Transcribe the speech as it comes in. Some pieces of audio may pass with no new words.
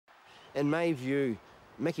In my view,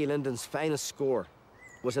 Mickey Linden's finest score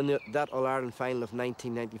was in that All-Ireland final of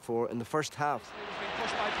 1994 in the first half. He was being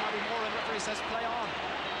pushed by Paddy Moore and referee says play on.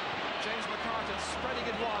 James McCartan spreading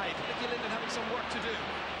it wide. Mickey Linden having some work to do.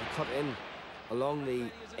 He cut in along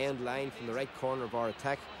the end line from the right corner of our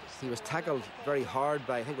attack. He was tackled very hard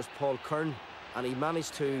by, I think it was Paul Kern, and he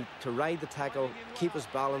managed to ride the tackle, keep his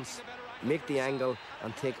balance, make the angle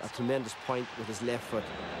and take a tremendous point with his left foot.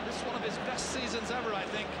 This is one of his best seasons ever, I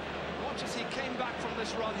think. Watch as he came back from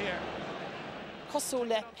this run here. Cosú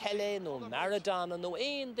le Pelé nó Maradona nó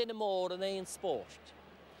aon duine mór an aon sport.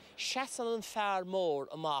 Seasan an fear mór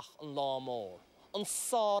amach an lá mór, an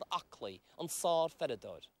sár aclaí, an sár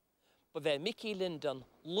feradóid. But bheith Mickey Linden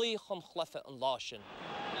luich an chluife an láisin.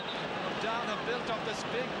 Down have built up this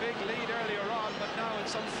big lead earlier on, but now in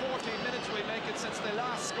some 14 minutes we make it since they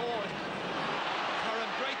last scored.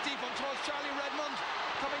 Curran great deep on towards Charlie Redmond,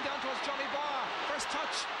 coming down towards Johnny Barr. First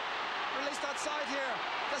touch, released outside here.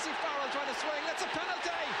 Dessie Farrell trying to swing, that's a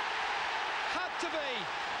penalty! Had to be!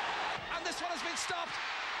 And this one has been stopped,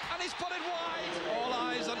 and he's put it wide. All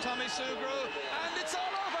eyes on Tommy Sugru, and it's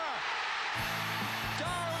all over!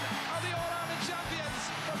 Down are the All-Ireland champions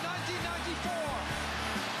from 1994.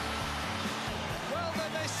 Well,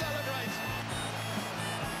 then they celebrate.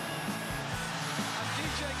 And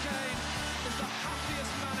DJ Kane is the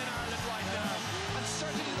happiest man in Ireland right now, and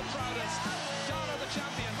certainly the proudest. Down are the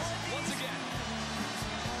champions once again.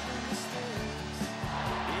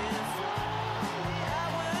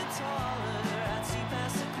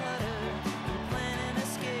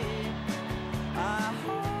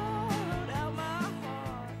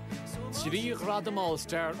 Srí Radam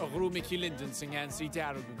All-Star a Rú Mickey Linden san Yancy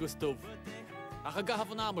Darragh agus Dubh. Ach a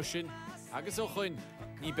gahaf an amar sin, agus ó chuin,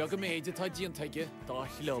 ní beag go méide tá díontaige dá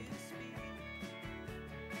chlub.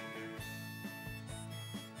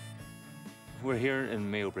 We're here in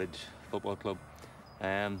Mayo Bridge Football Club.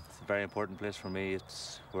 It's a very important place for me.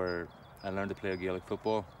 It's where I learned to play Gaelic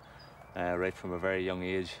football right from a very young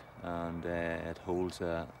age, and it holds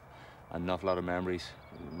an awful lot of memories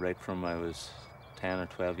right from I was 10 or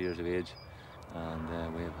 12 years of age,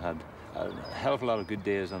 and we have had a hell of a lot of good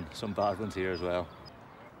days and some bad ones here as well.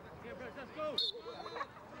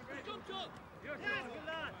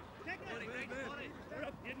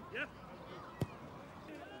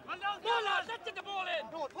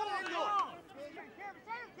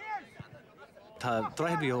 Tá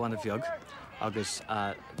dreibío an a bheag agus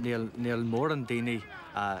níl mór an daoine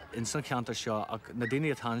in san ceantar seo ach na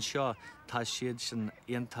daoine atá seo tá siad sin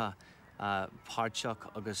aonanta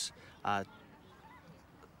páirteach agus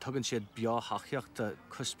tugann siad beo haachíochta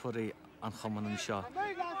cuspóirí an chumann seo.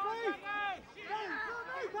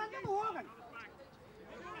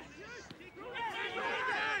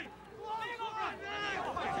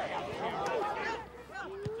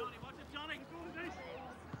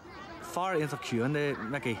 Far aonanta ciúin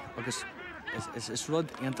Mickey agus is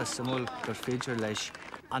rud aonanta simúil gur féidir leis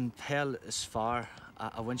an peil is fearr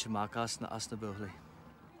a bhaint amach as na buachaí.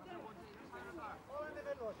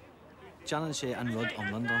 Janan sé an rud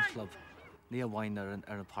omlan don club. Ní a bhain ar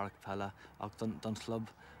an parc peile ach don club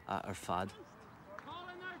ar fad.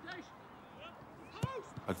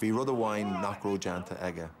 Ag bhí rud a bhain nach ró deanta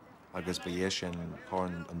aige agus ba dhé sin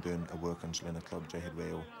chun an dún a bhuacans lena club Dreihid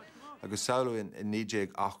Weo. Agus saoilú in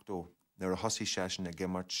 1980 nuair a thosaí sesin a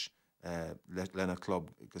gimmart lena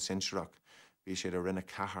club go Sinsearach, bhí siad a rinne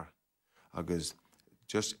cethar agus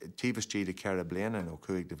just tíbhas tíad a ceithre bliana nó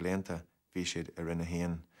cuaig de bblianta bhí siad a rinne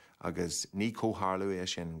haon agus ní cóthárlú é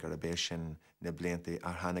sin gur a béis sin na blianta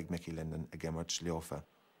ar tháinig Mickey Linden a gimmart leofa.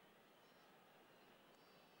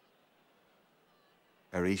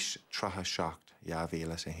 Ar ís tratha seacht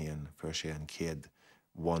jaabhéile sa haon fuair sé an céad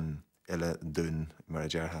one ile dún mar a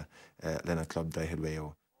deartha lena club Dreihid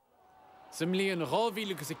Weo. Sim líon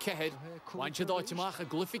rábhíle agus a ceithid, bhain sé dáiteach a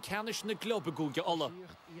glufi ceannis na club a gúge alla.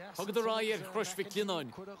 Thugad a ráir chruisfic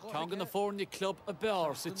Linden, ceangan na fórne club a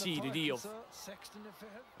bear sa tír i díomh.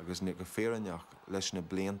 Agus ní go féraneach leis na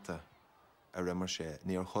blianta a rimar sé,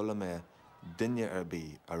 níor chola mé duine ar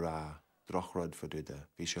bí a rá drochrod faduide,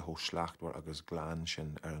 bhí sé thó sleachtmhar agus gláán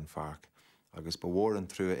sin ar an pharc. Agus ba mhór an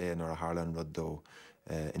trua é nar a Harlan rud dó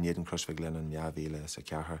in iad an chruisfic Linden jaabhéile sa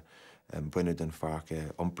ceathair. Buine den pharc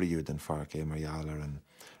é, ompriú den pharc é margheall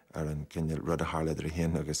ar an cinne rud a Harlad ar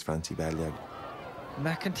hén agus Francie Belliag.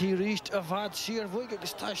 McEntee reached a bhad siar bhuaig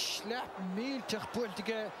agus tá sleap mílteach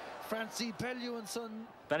puiltige Francie Bellew and son.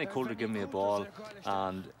 Benny Coulter gave me a ball,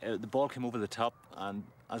 and the ball came over the top, and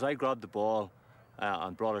as I grabbed the ball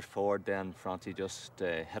and brought it forward, then Francie just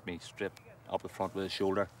hit me straight up the front with his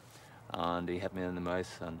shoulder, and he hit me in the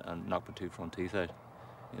mouth and knocked my two front teeth out.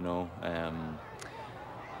 You know,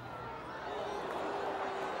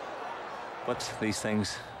 But these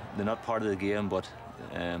things, they're not part of the game, but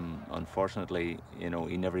unfortunately, you know,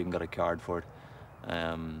 he never even got a card for it.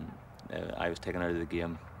 I was taken out of the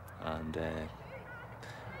game, and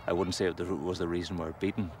I wouldn't say it was the reason we're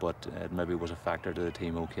beaten, but it maybe was a factor to the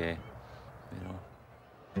team, okay, you know.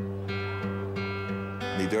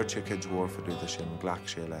 Ní dúirte kids war for the sin glach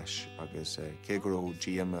sé leis agus cé go raibh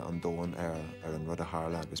GM an dóin ar an rud a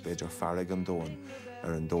tharla agus beidir farraigh an dóin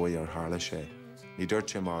ar an dói ar tharla sé. Ní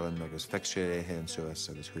dúirte mar an agus feic sé é héan suas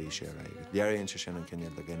agus thuí sé ra. Léiríonn sé sin an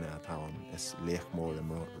cinnead le gine atá is léach mór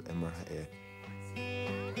immer é.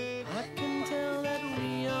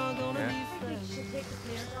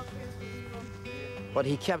 But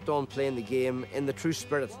he kept on playing the game in the true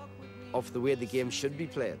spirit of the way the game should be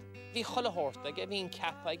played. Vi chollehort ige, vi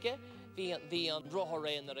cap ige, vi an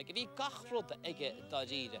rohoreiner ige, vi gachrod ige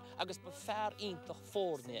dadide, agus be fair intach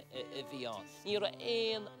forne vi an. Ni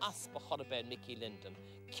ein aspa chorben Mickey Linden.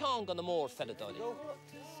 Kang on the more felladadi.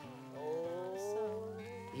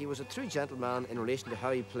 He was a true gentleman in relation to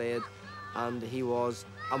how he played, and he was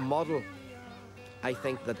a model, I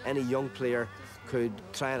think, that any young player could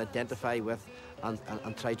try and identify with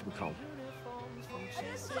and try to become.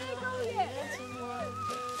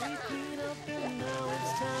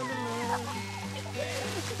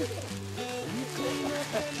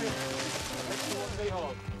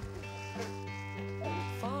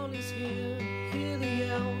 Fall is here, hear the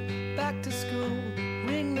yell, back to school,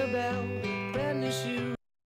 ring the bell, brand new shoes.